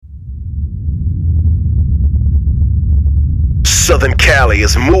Southern Cali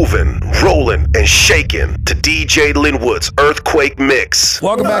is moving, rolling, and shaking to DJ Linwood's Earthquake Mix.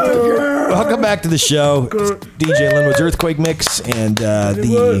 Welcome back to the show. It's DJ Linwood's Earthquake Mix, and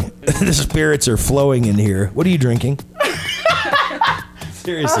the spirits are flowing in here. What are you drinking?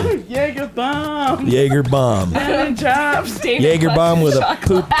 Seriously. Jaeger bomb. Jaeger bomb. Jobs. Jaeger bomb with a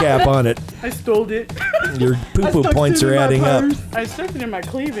poop cap on it. I stole it. Your poo-poo points are adding up. I stuck it in my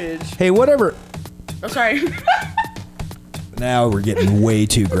cleavage. Hey, whatever. Oh, sorry. Now we're getting way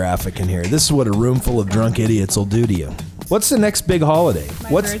too graphic in here. This is what a room full of drunk idiots will do to you. What's the next big holiday?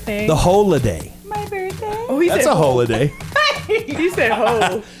 What's birthday. the holiday? My birthday. Oh, he That's said a holiday. He said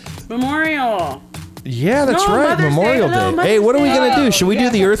ho. Memorial. Yeah, that's No, right. Mother's Day. Memorial Hello, Day. Hey, what are we Mother's gonna Day. do? Should we do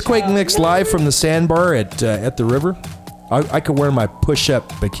the Yeah, Earthquake child. Mix live from the sandbar at the river? I could wear my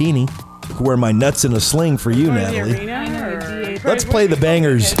push-up bikini. I could wear my nuts in a sling for you, Or the Natalie. arena, I know, or- DA. Let's play the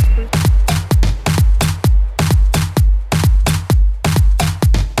bangers.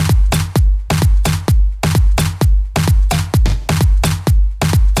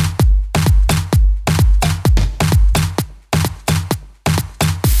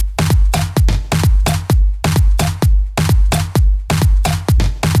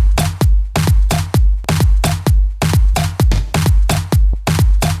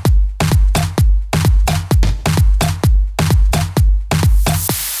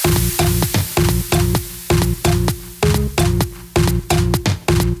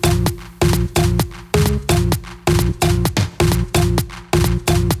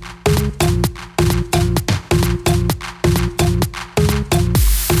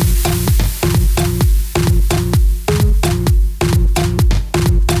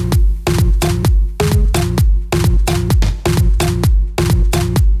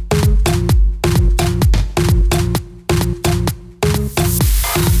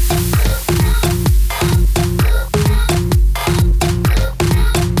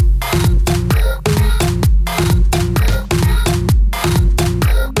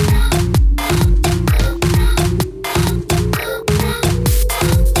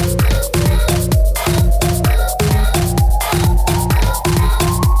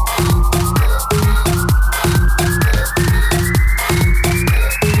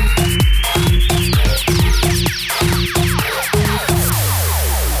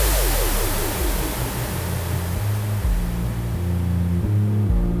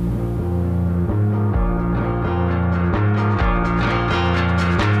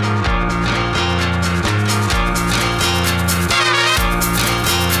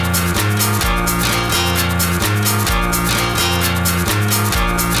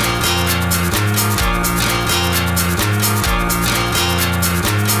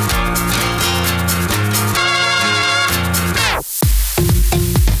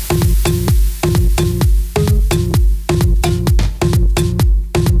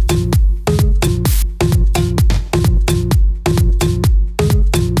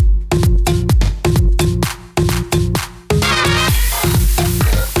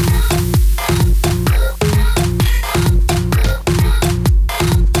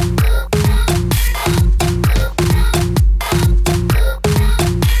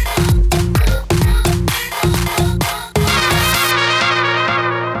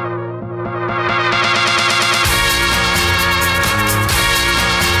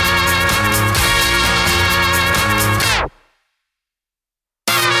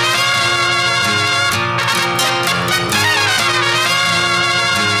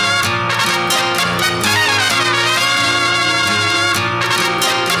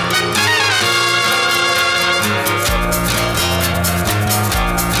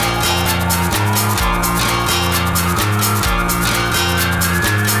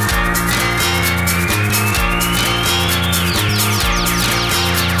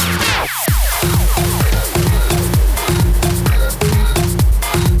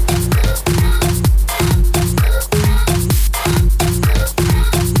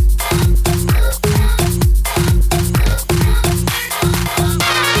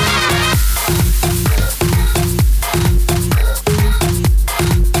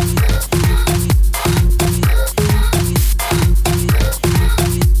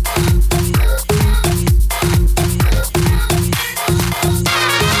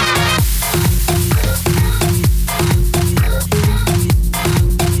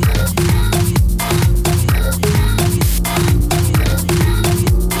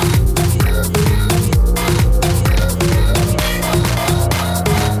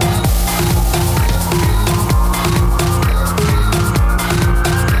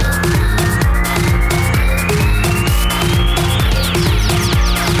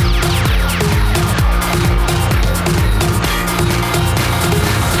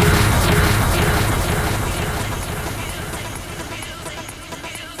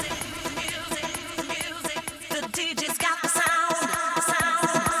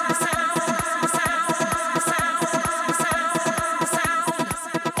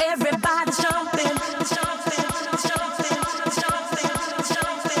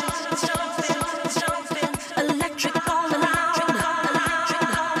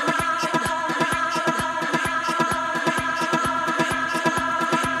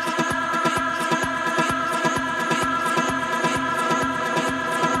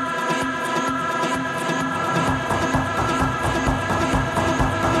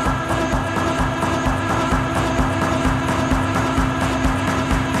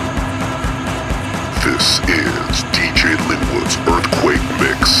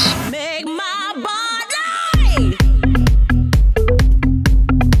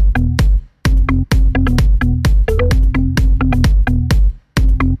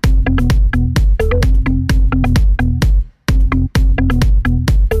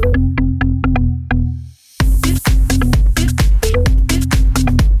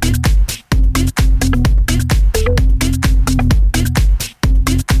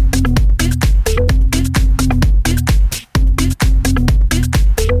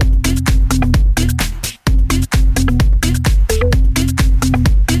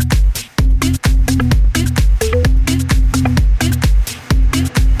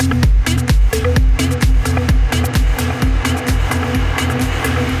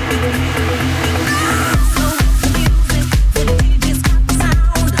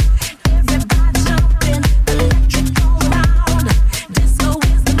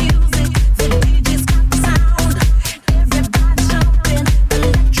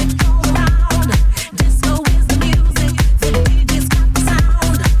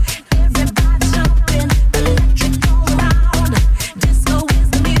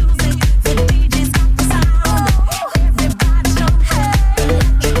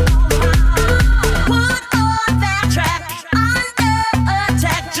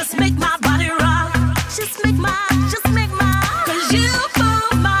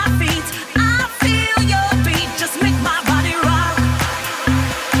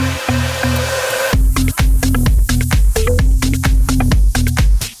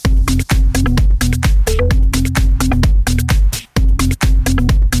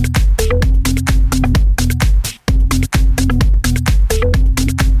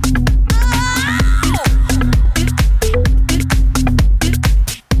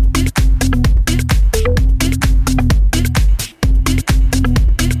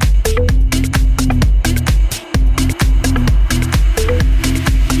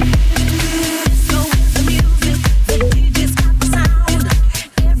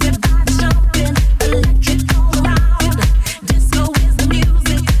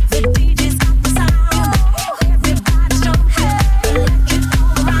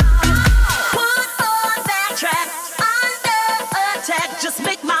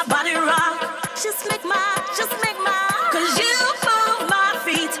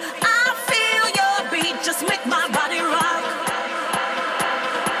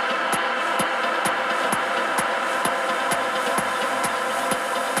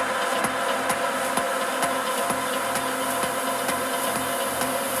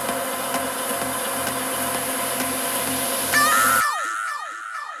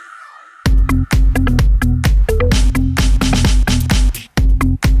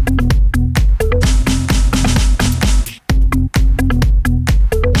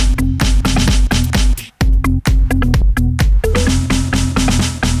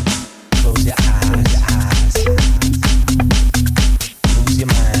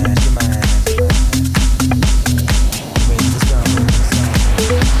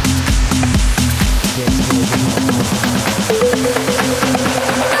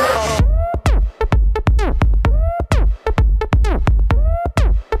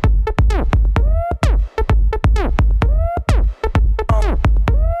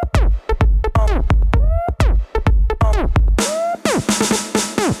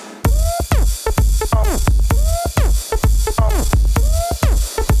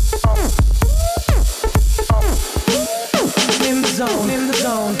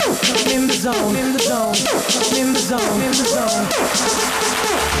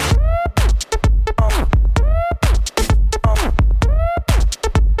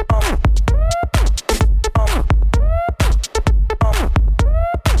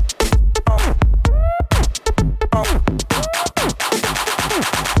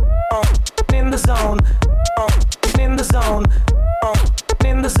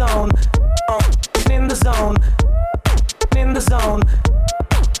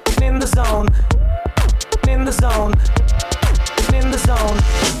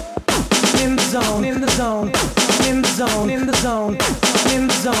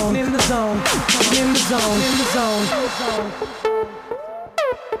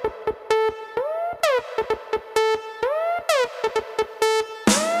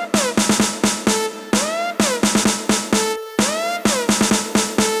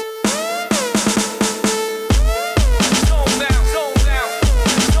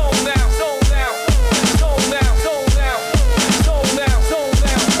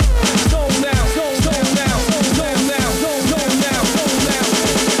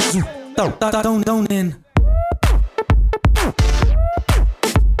 Don't in.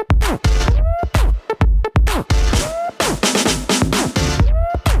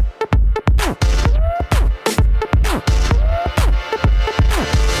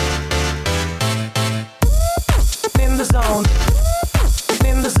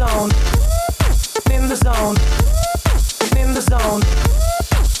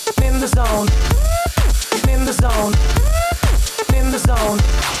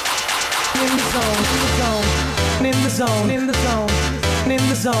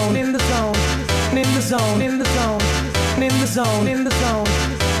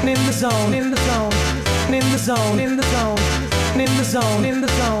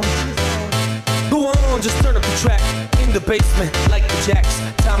 Go on, just turn up the track in the basement like the Jacks.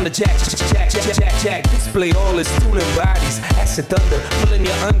 Time to jack. Display all its tuning bodies. Acid thunder, pulling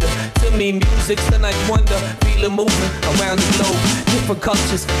you under. To me, music's the night wonder. Feel it moving around the globe. Different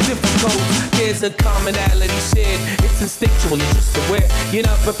cultures, different codes. There's a commonality shared. It's instinctual, you're just aware. You're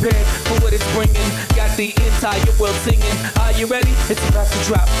not prepared for what it's bringing. Got the entire world singing. Are you ready? It's about to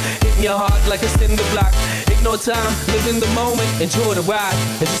drop. Hitting your heart like a cinder block. Ignore time, live in the moment. Enjoy the ride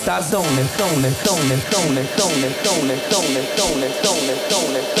and just start zoning.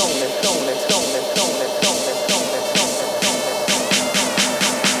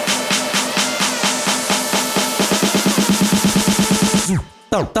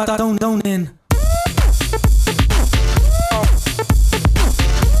 Don't in.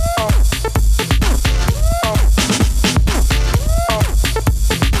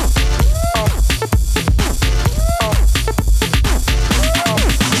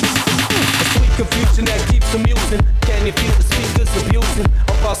 Confusion that keeps amusing. Can you feel the speakers abusing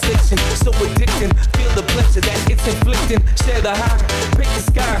our pulsation? So addicting. Feel the pleasure that it's inflicting. Share the high, pick the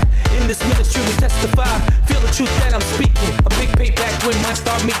sky. In this ministry we testify. Feel the truth that I'm speaking. A big payback when I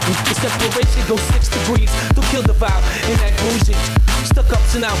start meeting. The separation goes 6 degrees. To kill the vibe in that bougie. Stuck up,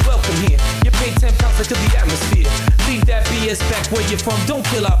 so now welcome here. You pay 10 pounds into the atmosphere. Leave that BS back where you're from. Don't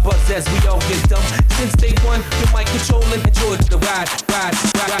kill our buzz as we all get dumb. Since day one, the mic controlling. Enjoy the ride.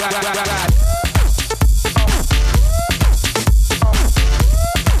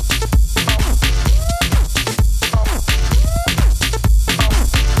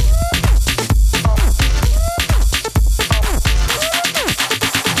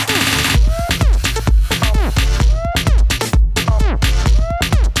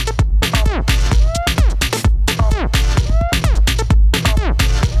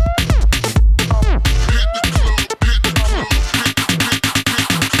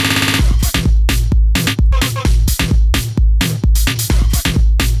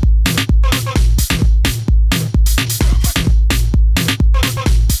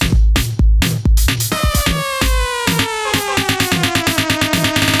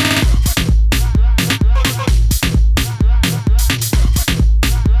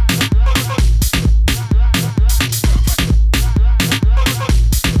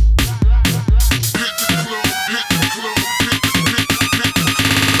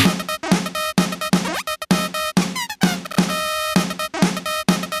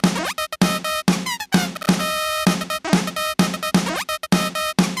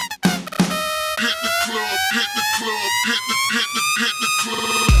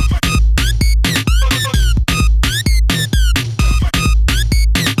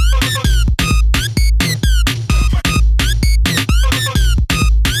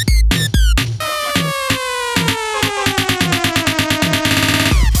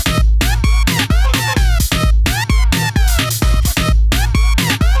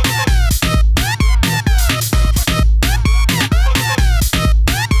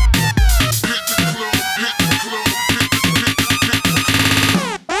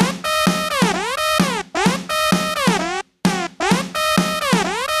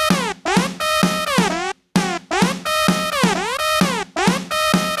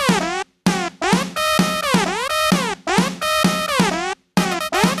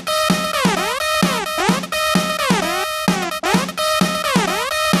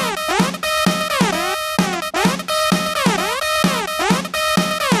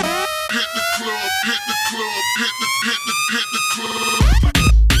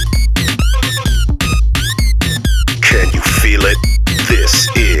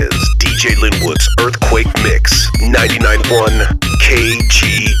 Earthquake Mix, 99.1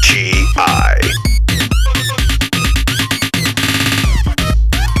 KGGI.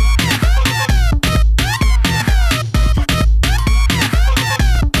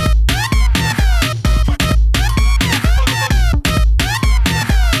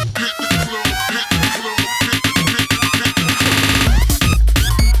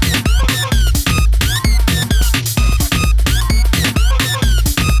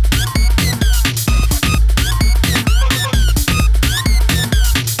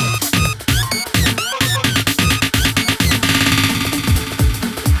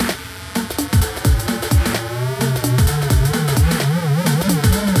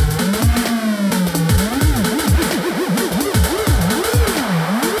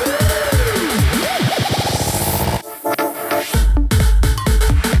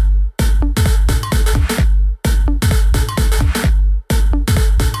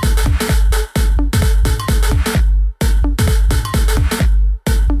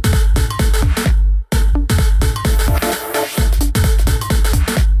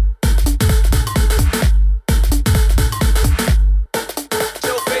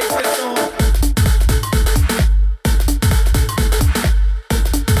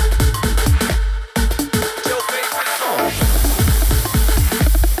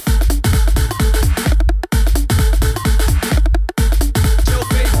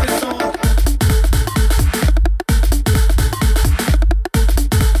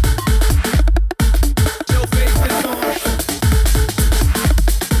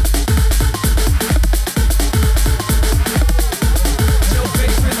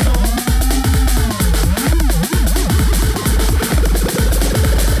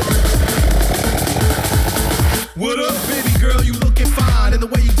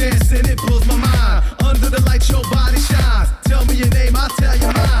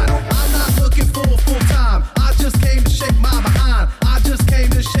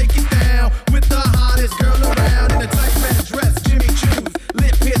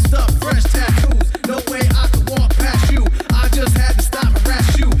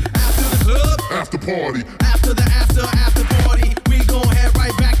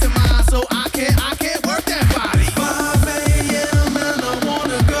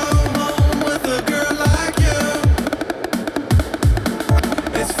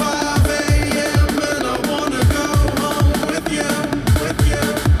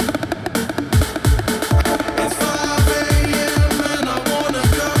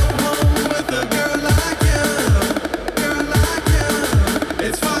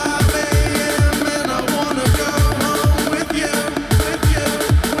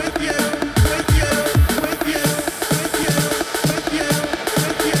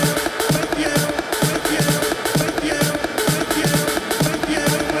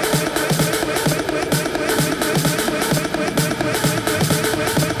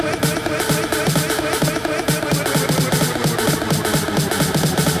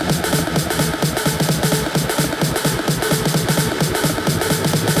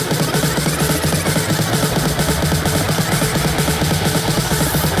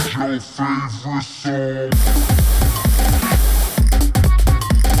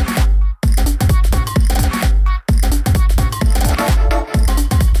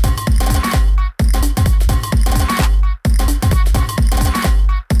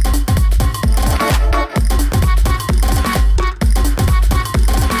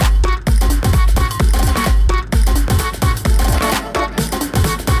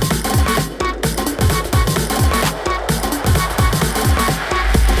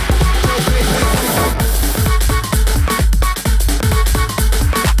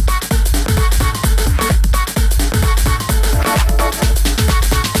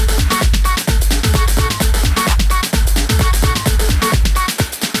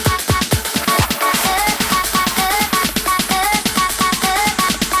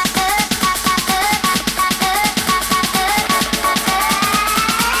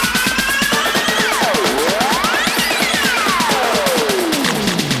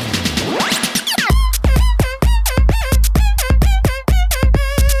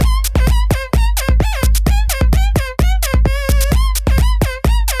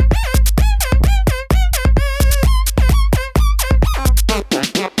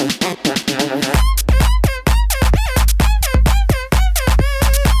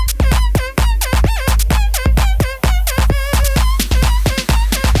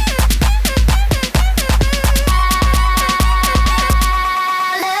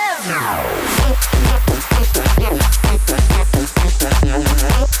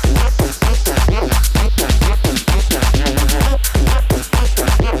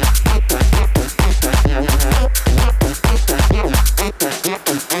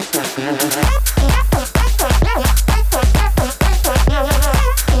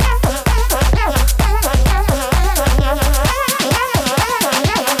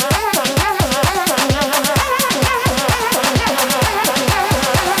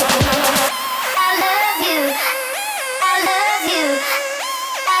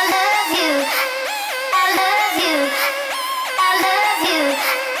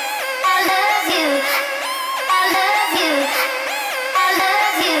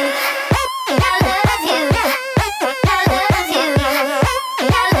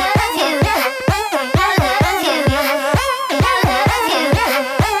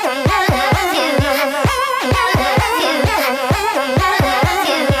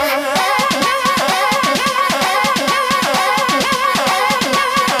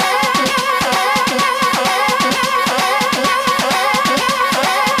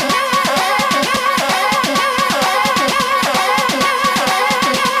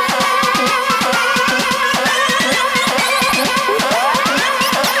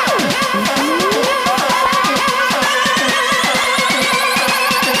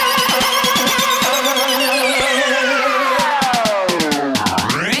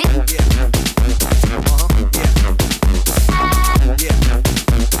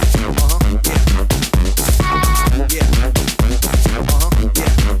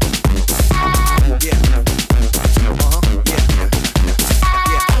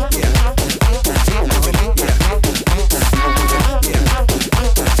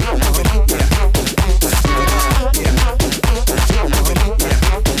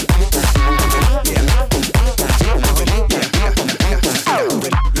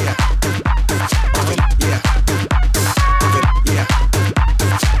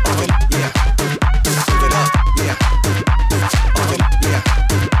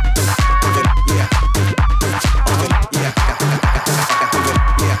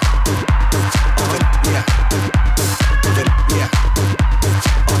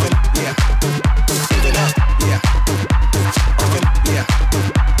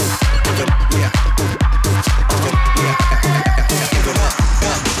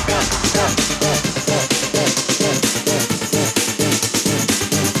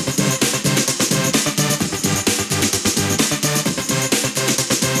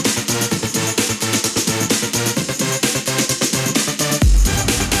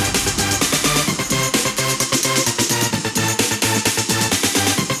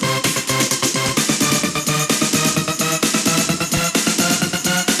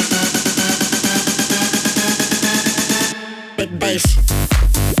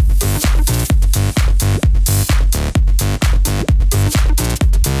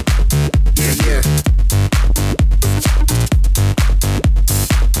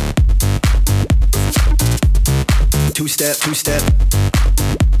 two-step, two-step.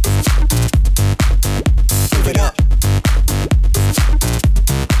 Move it up.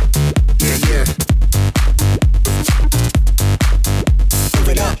 Yeah, yeah. Move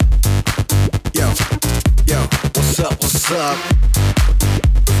it up. Yo, yo, what's up, what's up?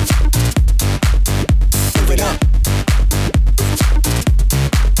 Move it up.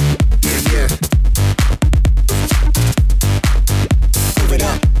 Yeah, yeah. Move it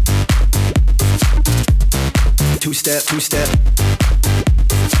up. Two-step, two-step.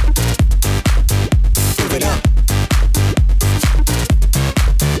 Move it up.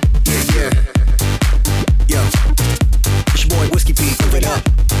 Yeah, yeah. Yo, it's your boy Whiskey Pete. Move it up.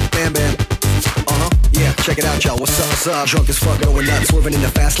 Bam, bam. Yeah, check it out, y'all. What's up, what's up? Drunk as fuck, going nuts. Swerving in the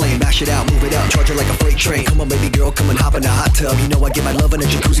fast lane. Mash it out, move it up. Charge it like a freight train. Come on, baby girl, come and hop in the hot tub. You know I get my love in a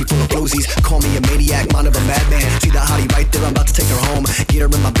jacuzzi full of rosies. Call me a maniac, mind of a madman. See the hottie right there, I'm about to take her home. Get her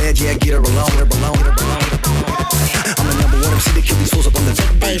in my bed, yeah, get her alone. Get her alone, get her alone. I'm the number one MC to kill these fools up on the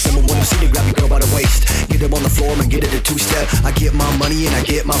big bass. Number one MC to grab your girl by the waist. Get her on the floor and get it a two-step. I get my money and I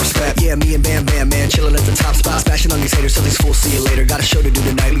get my respect. Yeah, me and Bam Bam, man, chilling at the top spot. Smashing on these haters till these fools see you later. Got a show to do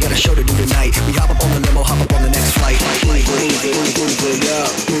tonight, we got a show to do tonight. We hop up on the limo, hop up on the next flight. Move it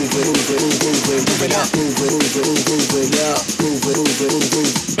up, move it up,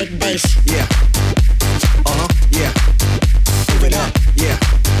 big bass. Yeah. Yeah. Move it up. Yeah.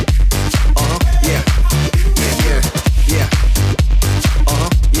 Yeah. Yeah. Yeah.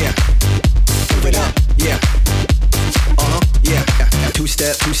 Yeah. Move it up. Yeah. Yeah.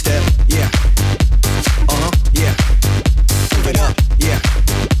 Two-step, two-step. Yeah. Yeah. Move it up. Yeah.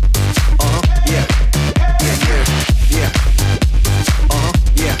 Yeah. Yeah, yeah, yeah.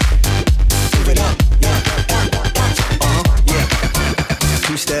 Yeah. Move it up. Yeah. Yeah.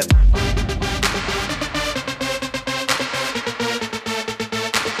 Two-step.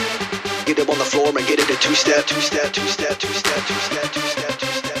 Get up on the floor and get it a two-step, two-step, two-step, two-step, two-step, two-step,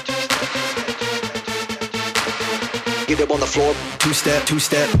 two-step, two-step. Get up on the floor, two-step,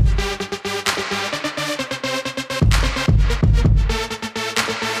 two-step.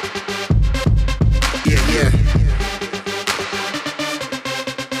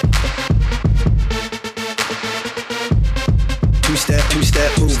 Two-step,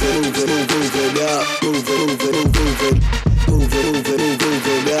 two-step, move it, move it, move it up, move it, move it, move it, move it, move it, move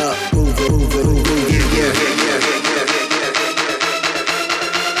it up, move it, move it, move it, yeah, yeah, yeah, yeah.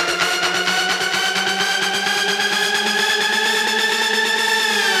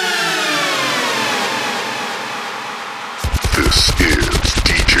 This is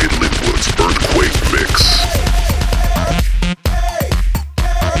DJ Linwood's Earthquake Mix.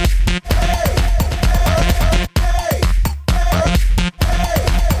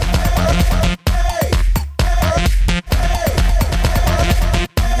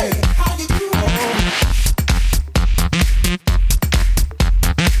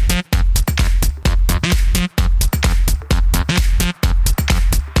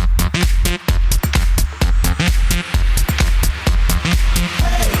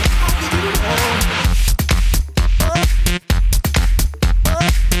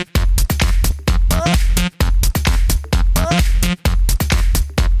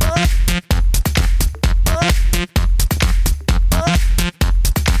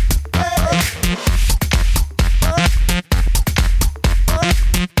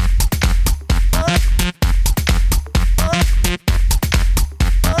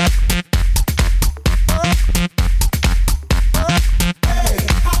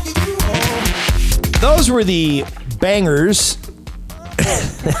 Those were the bangers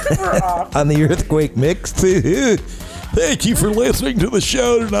on the Earthquake Mix. Thank you for listening to the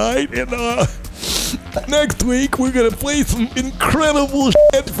show tonight. And next week, we're going to play some incredible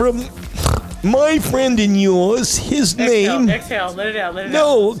shit from my friend and yours. His name... Exhale, let it out, let it out.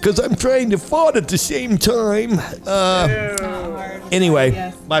 No, because I'm trying to fart at the same time.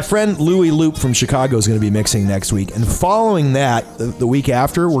 Anyway, my friend Louie Loop from Chicago is going to be mixing next week. And following that, the week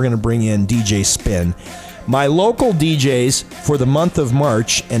after, we're going to bring in DJ Spin. My local DJs for the month of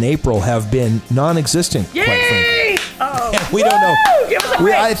March and April have been non-existent, quite frankly. Oh. We don't know. Give us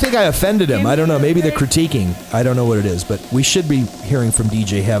a I think I offended him. I don't know. Maybe they're critiquing. I don't know what it is. But we should be hearing from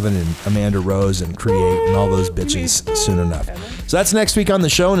DJ Heaven and Amanda Rose and Create and all those bitches soon enough. So that's next week on the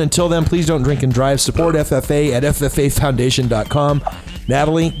show. And until then, please don't drink and drive. Support FFA at FFAfoundation.com.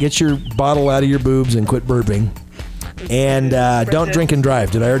 Natalie, get your bottle out of your boobs and quit burping. And don't drink and drive.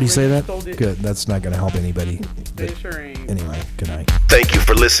 Did I already say that? Good. That's not going to help anybody But It sure ain't. anyway, good night. Thank you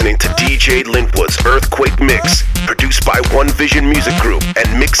for listening to DJ Linwood's Earthquake Mix, produced by One Vision Music Group and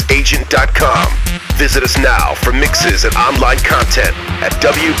MixAgent.com. Visit us now for mixes and online content at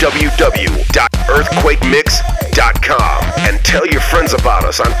www.earthquakemix.com and tell your friends about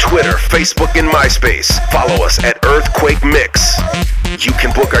us on Twitter, Facebook, and MySpace. Follow us at Earthquake Mix. You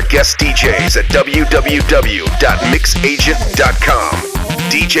can book our guest DJs at www.mixagent.com.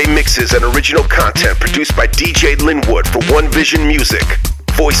 DJ mixes and original content produced by DJ Linwood for One Vision Music.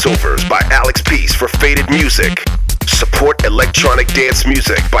 Voiceovers by Alex Peace for Faded Music. Support electronic dance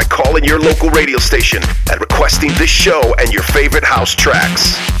music by calling your local radio station and requesting this show and your favorite house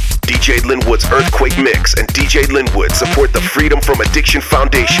tracks. DJ Linwood's Earthquake Mix and DJ Linwood support the Freedom from Addiction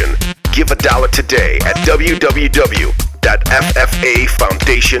Foundation. Give $1 today at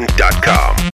www.ffafoundation.com.